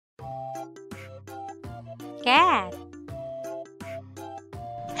Cat.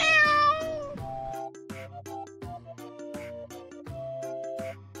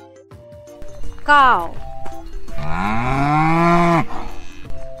 Cow.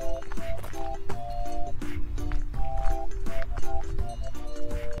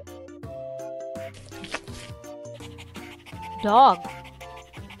 Dog.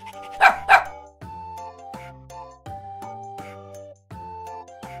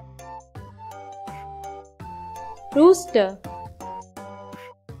 Rooster.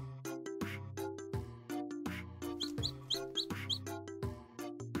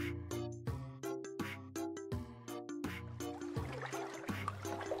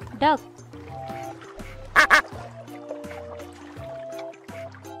 Duck.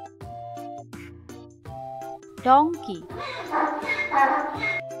 Donkey.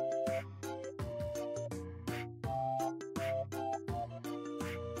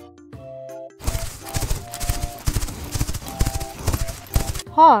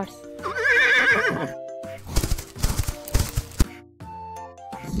 Horse.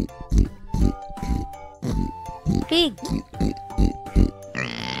 Pig.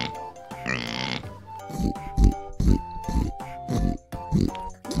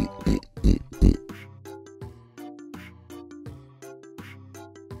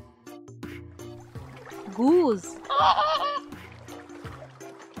 Goose.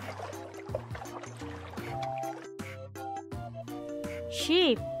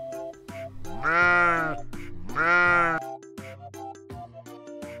 Sheep.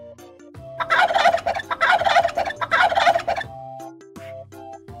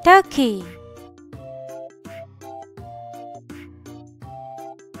 Turkey.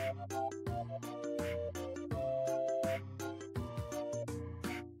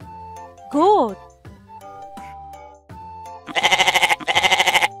 Goat.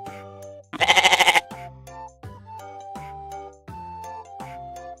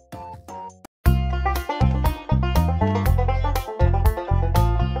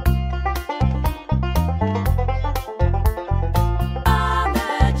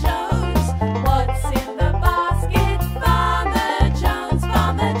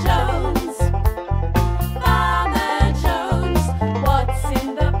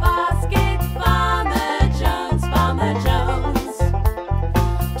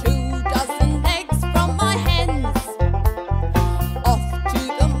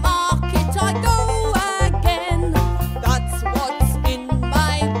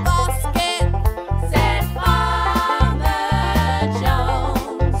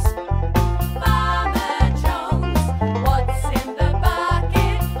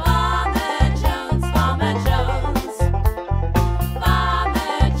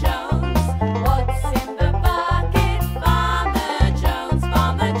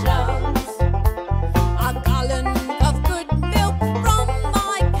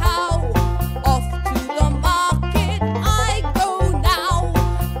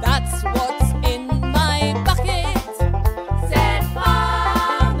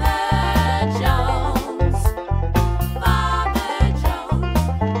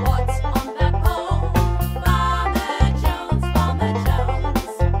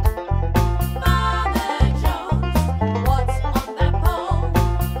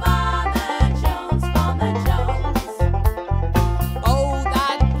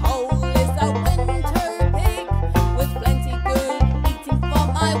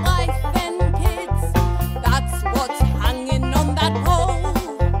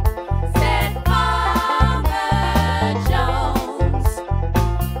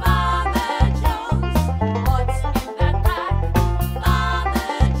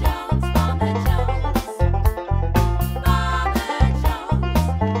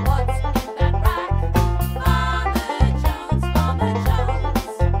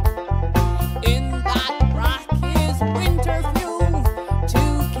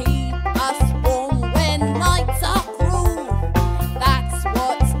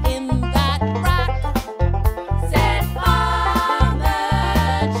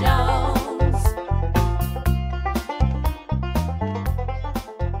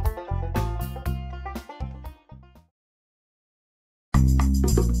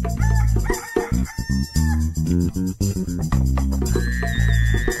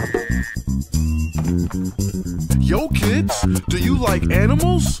 Yo kids, do you like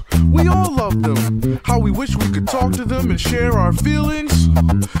animals? We all love them. How we wish we could talk to them and share our feelings.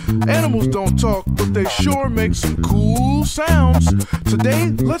 Animals don't talk, but they sure make some cool sounds. Today,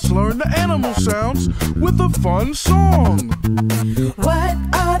 let's learn the animal sounds with a fun song. What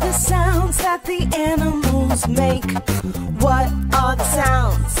are the sounds that the animals make? What are the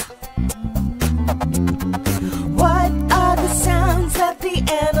sounds?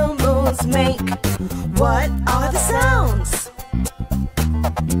 What are the sounds?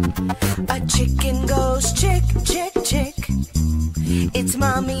 A chicken goes chick, chick, chick. Its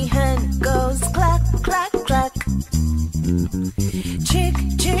mommy hen goes cluck, cluck, cluck. Chick,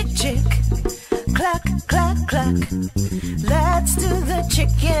 chick, chick. Cluck, cluck, cluck. Let's do the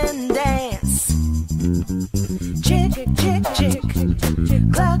chicken dance. Chick, chick, chick.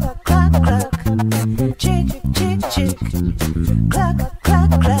 Cluck, cluck, cluck. Chick, chick, chick. Cluck,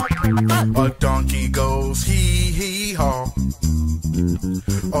 cluck, cluck. A donkey goes hee hee haw.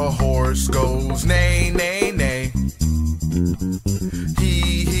 A horse goes neigh neigh neigh.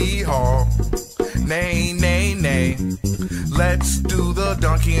 Hee hee haw. Neigh neigh neigh. Let's do the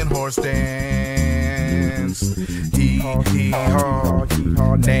donkey and horse dance. Hee hee haw.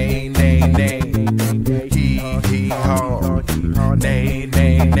 Neigh neigh neigh. Hee hee haw. Neigh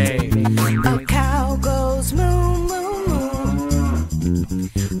neigh neigh. A cow goes moo, moo, moo.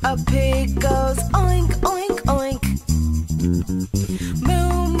 A pig goes oink, oink, oink.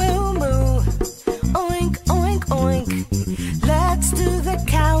 Moo, moo, moo. Oink, oink, oink. Let's do the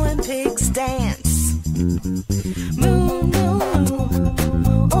cow and pig's dance. Moo, moo,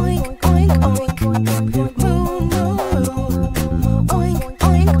 moo. Oink, oink, oink. Moo, moo, moo. Oink,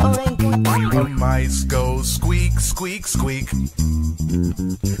 oink, oink. A mice goes squeak, squeak, squeak.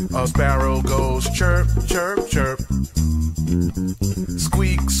 A sparrow goes chirp, chirp, chirp.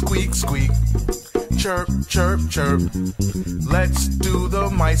 Squeak, squeak, squeak. Chirp, chirp, chirp. Let's do the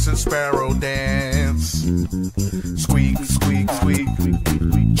mice and sparrow dance. Squeak, squeak, squeak.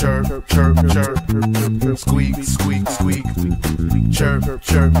 Chirp, chirp, chirp. Squeak, squeak, squeak. Chirp,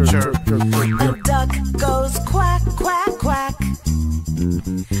 chirp, chirp. A duck goes quack, quack, quack.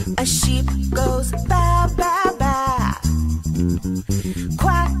 A sheep goes ba, ba, ba.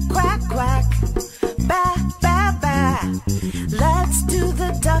 Quack, quack, quack. Ba, ba, ba. Let's do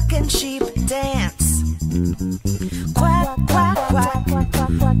the duck and sheep dance. Quack, quack, quack. Ba,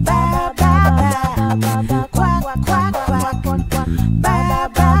 ba, ba. Quack, quack, quack. Ba,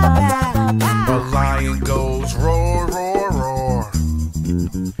 ba, ba. A lion goes roar, roar, roar.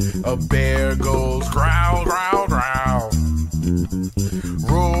 A bear goes growl, growl, growl.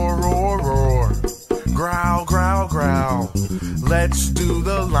 Roar, roar, roar. Growl, growl, growl. Let's do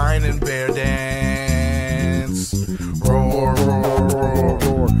the lion and bear dance. Roar, roar, roar,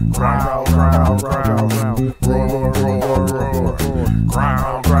 roar. Growl, growl, growl. Roar, roar, roar.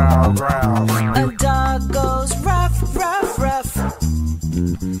 Growl, growl, growl. A dog goes ruff, ruff, ruff.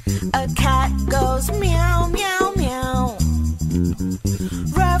 A cat goes meow, meow, meow.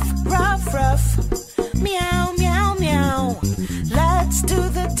 Ruff, ruff, ruff. Meow, meow, meow. Let's do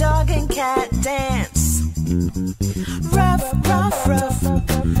the dog and cat dance. Ruff, ruff, ruff.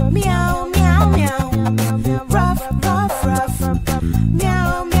 Meow, meow, meow. Ruff, ruff, ruff.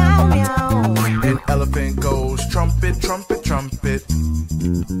 Meow, meow, meow. An elephant goes trumpet, trumpet, trumpet.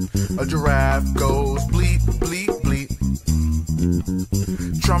 A giraffe goes bleat, bleat, bleat.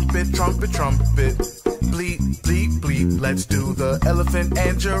 Trumpet, trumpet, trumpet. Bleat, bleat, bleat. Let's do the elephant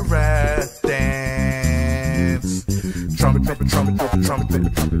and giraffe dance. Trumpet, trumpet, trumpet, trumpet, trumpet.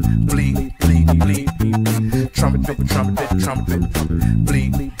 Bleat, bleat, bleat. Trumpet, trumpet, trumpet, trumpet.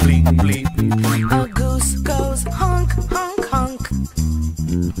 Bleat, bleat, bleat. A goose goes honk, honk, honk.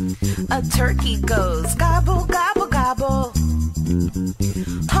 A turkey goes gobble, gobble, gobble.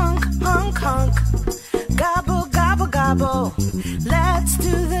 Honk, honk, honk. Gobble, gobble, gobble. Let's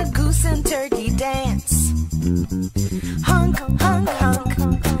do the goose and turkey dance. Honk, honk, honk.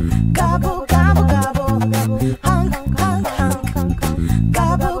 Gobble, gobble, gobble. Honk, honk, honk.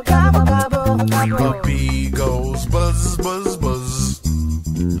 Gobble, gobble, gobble. A bee goes buzz, buzz, buzz.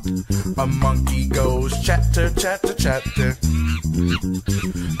 A monkey goes chatter, chatter, chatter.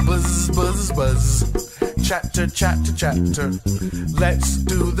 Buzz, buzz, buzz. Chatter, chatter, chatter. Let's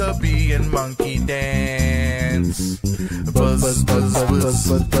do the bee and monkey dance. Buzz, buzz,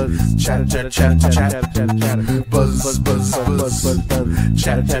 buzz. Chatter, chatter, chatter. Buzz, buzz, buzz.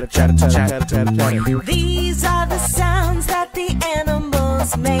 Chatter, chatter, chatter. These are the sounds that the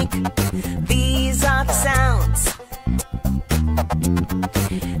animals make. These are the sounds.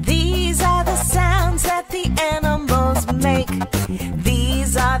 These are the sounds that the animals make.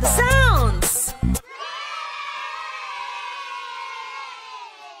 These are the sounds.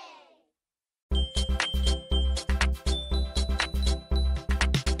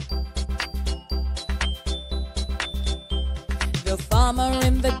 The farmer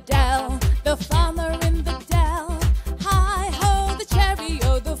in the dell, the farmer in the dell. Hi ho, the cherry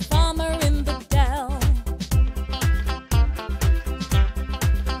o, the farmer in the dell.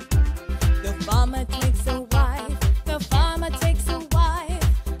 The farmer takes a wife, the farmer takes a wife.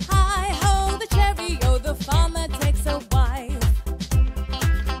 Hi ho, the cherry o,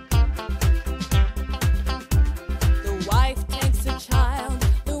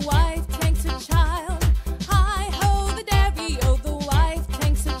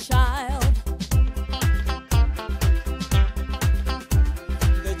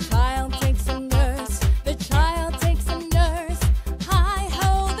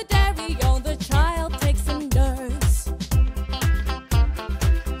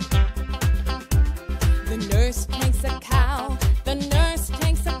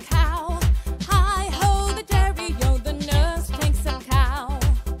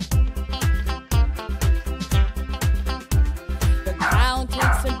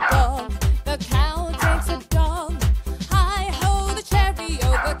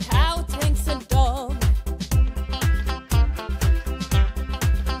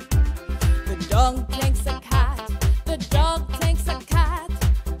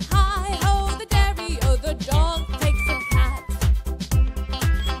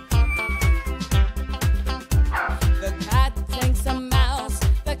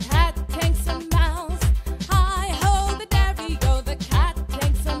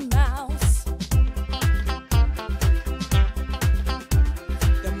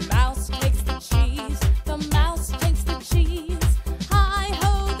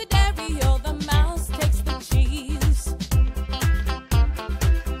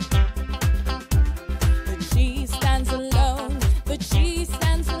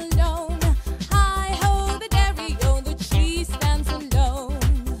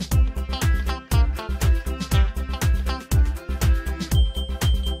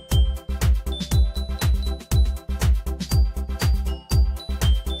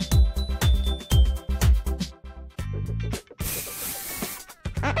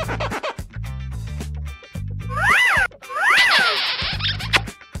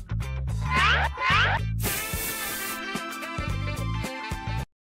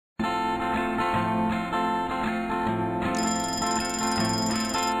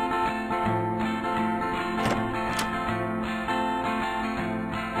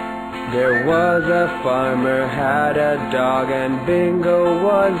 There was a farmer, had a dog, and Bingo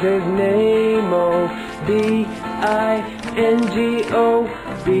was his name. Oh, B-I-N-G-O,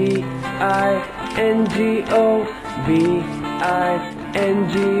 B-I-N-G-O, B-I-N-G-O,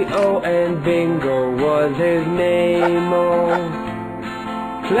 and Bingo was his name. Oh,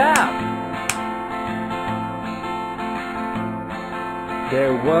 clap!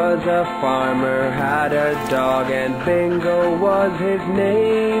 There was a farmer, had a dog, and Bingo was his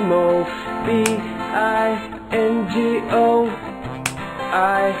name. Oh, B-I-N-G-O,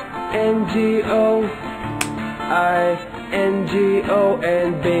 I-N-G-O, I-N-G-O,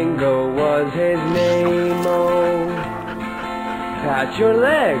 and Bingo was his name. Oh, pat your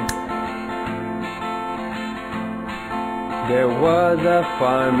leg. There was a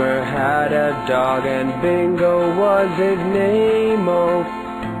farmer, had a dog, and Bingo was his name. Oh,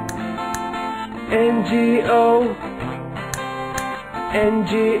 N-G-O,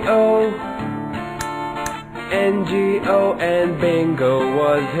 N-G-O, N-G-O, and Bingo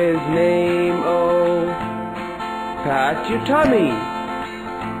was his name. Oh, pat your tummy.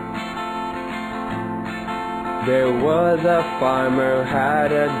 There was a farmer,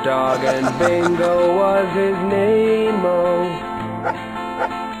 had a dog, and Bingo was his name. Oh,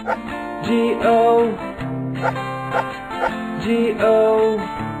 G-O, G-O,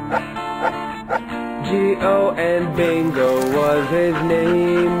 G-O, and Bingo was his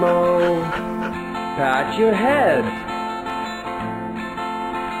name. Oh, pat your head.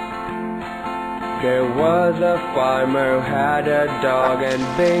 There was a farmer, had a dog, and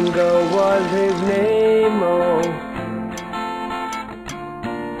Bingo was his name. Oh,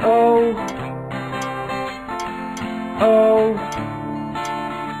 oh, oh,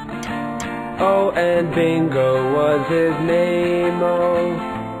 oh, and Bingo was his name. Oh,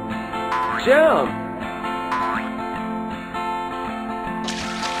 jump!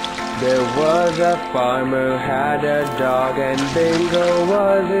 There was a farmer, had a dog, and Bingo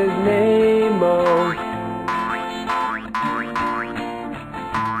was his name. Oh,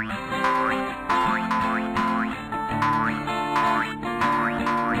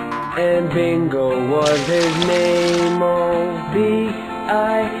 and Bingo was his name. Oh,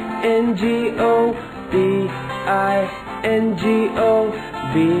 B-I-N-G-O, B-I-N-G-O,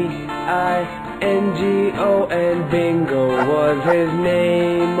 B-I-N-G-O, and Bingo was his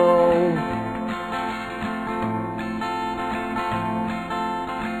name. Oh,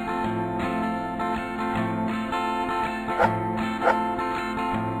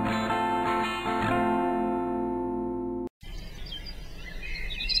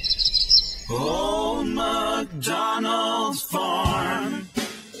 Old MacDonald's farm.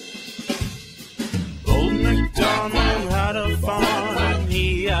 Old MacDonald had a farm,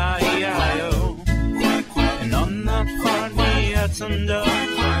 E-I-E-I-O. And on that farm he had some dogs,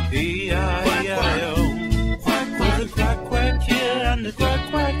 E-I-E-I-O. With a quack quack here and a quack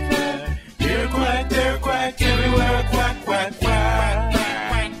quack there. Here quack, there quack, everywhere quack quack quack.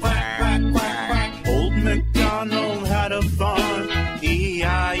 Old MacDonald had a farm,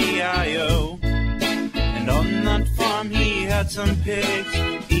 E-I-E-I-O. And on that farm he had some pigs,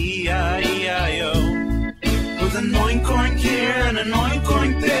 E-I-E-I-O. With an oink oink here and an oink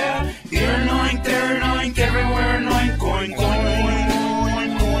oink there. Here an oink, there an oink, everywhere an oink oink oink oink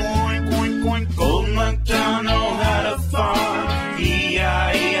oink oink oink. Old MacDonald had a farm,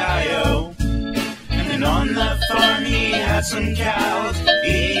 E-I-E-I-O. And on that farm he had some cows,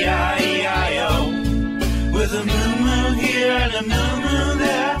 E-I-E-I-O. With a moo moo here and a moo moo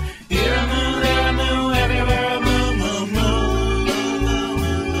there. Here a moo, there a moo, everywhere a moo moo moo.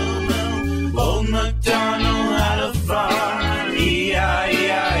 Old MacDonald had a farm,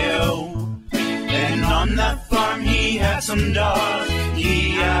 E-I-E-I-O. And on that farm he had some dogs,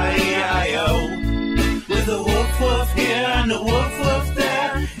 E-I-E-I-O. With a woof woof here and a woof woof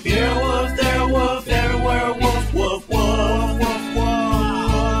there. Here a woof, there a woof, everywhere a woof woof woof woof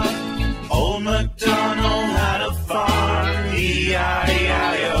woof. Old MacDonald had a farm,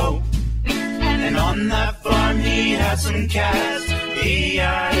 E-I-E-I-O. And on that farm he had some cats,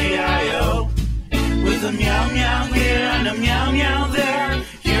 E-I-E-I-O. With a meow meow here and a meow meow there.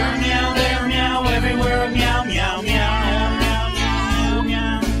 Here a meow, there a meow, everywhere a meow meow meow meow meow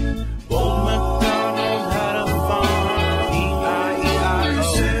meow. Old MacDonald had a farm, E-I-E-I-O.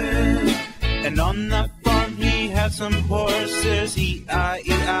 And on that farm he had some horses,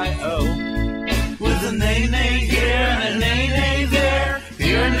 E-I-E-I-O. With a neigh neigh here and a neigh neigh there.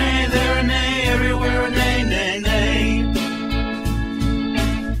 Here a neigh, there a neigh, everywhere a neigh neigh neigh.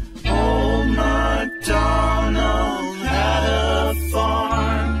 Old MacDonald had a farm.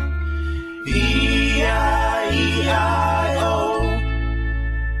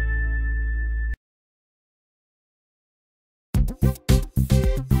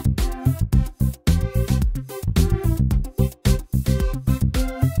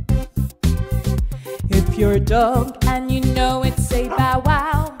 you're a dog and you know it, say bow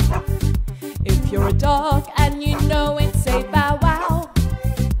wow. If you're a dog and you know it, say bow wow.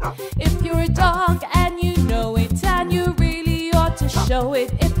 If you're a dog and you know it, and you really ought to show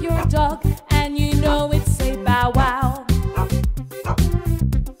it. If you're a dog and you know it, say bow wow.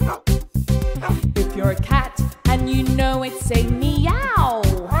 If you're a cat and you know it, say meow.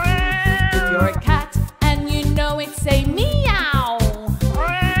 If you're a cat and you know it, say meow.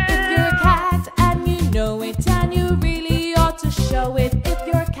 If you're a cat and you know it, and you really ought to show it. If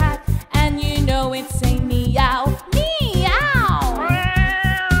you're a cat and you know it, say meow, meow.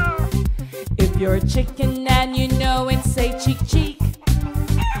 If you're a chicken and you know it, say cheek, cheek.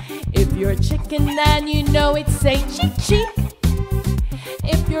 If you're a chicken and you know it, say cheek, cheek.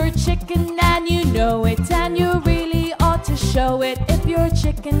 If you're a chicken and you know it, and you really ought to show it. If you're a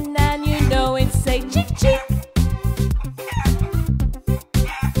chicken and you know it, say cheek, cheek.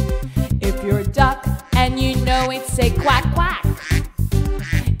 If you're a duck and you know it, say quack, quack.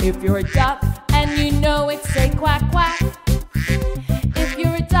 If you're a duck and you know it, say quack, quack. If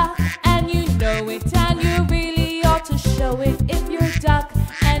you're a duck and you know it, and you really ought to show it. If you're a duck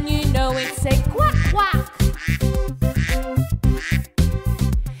and you know it, say quack, quack.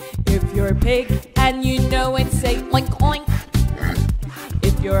 If you're a pig and you know it, say oink, oink.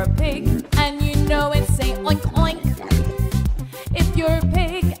 If you're a pig and you know it, say oink, oink. If you're a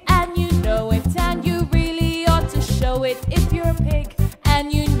pig and you know it, and you really ought to show it. If you're a pig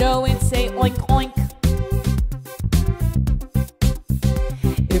and you know it, say oink, oink.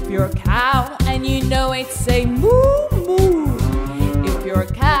 If you're a cow and you know it, say moo, moo. If you're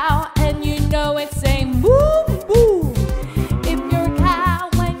a cow and you know it, say moo, moo. If you're a cow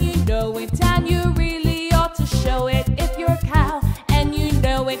and you know it, and you really ought to show it. If you're a cow and you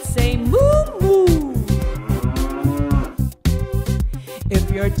know it, say moo, moo. If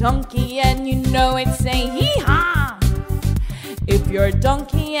you're a donkey and you know it, say hee-haw. If you're a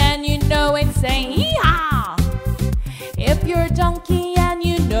donkey and you know it, say hee-haw. If you're a donkey and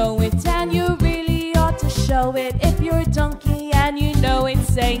you know it, and you really ought to show it. If you're a donkey and you know it,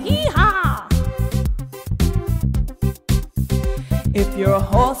 say hee-haw.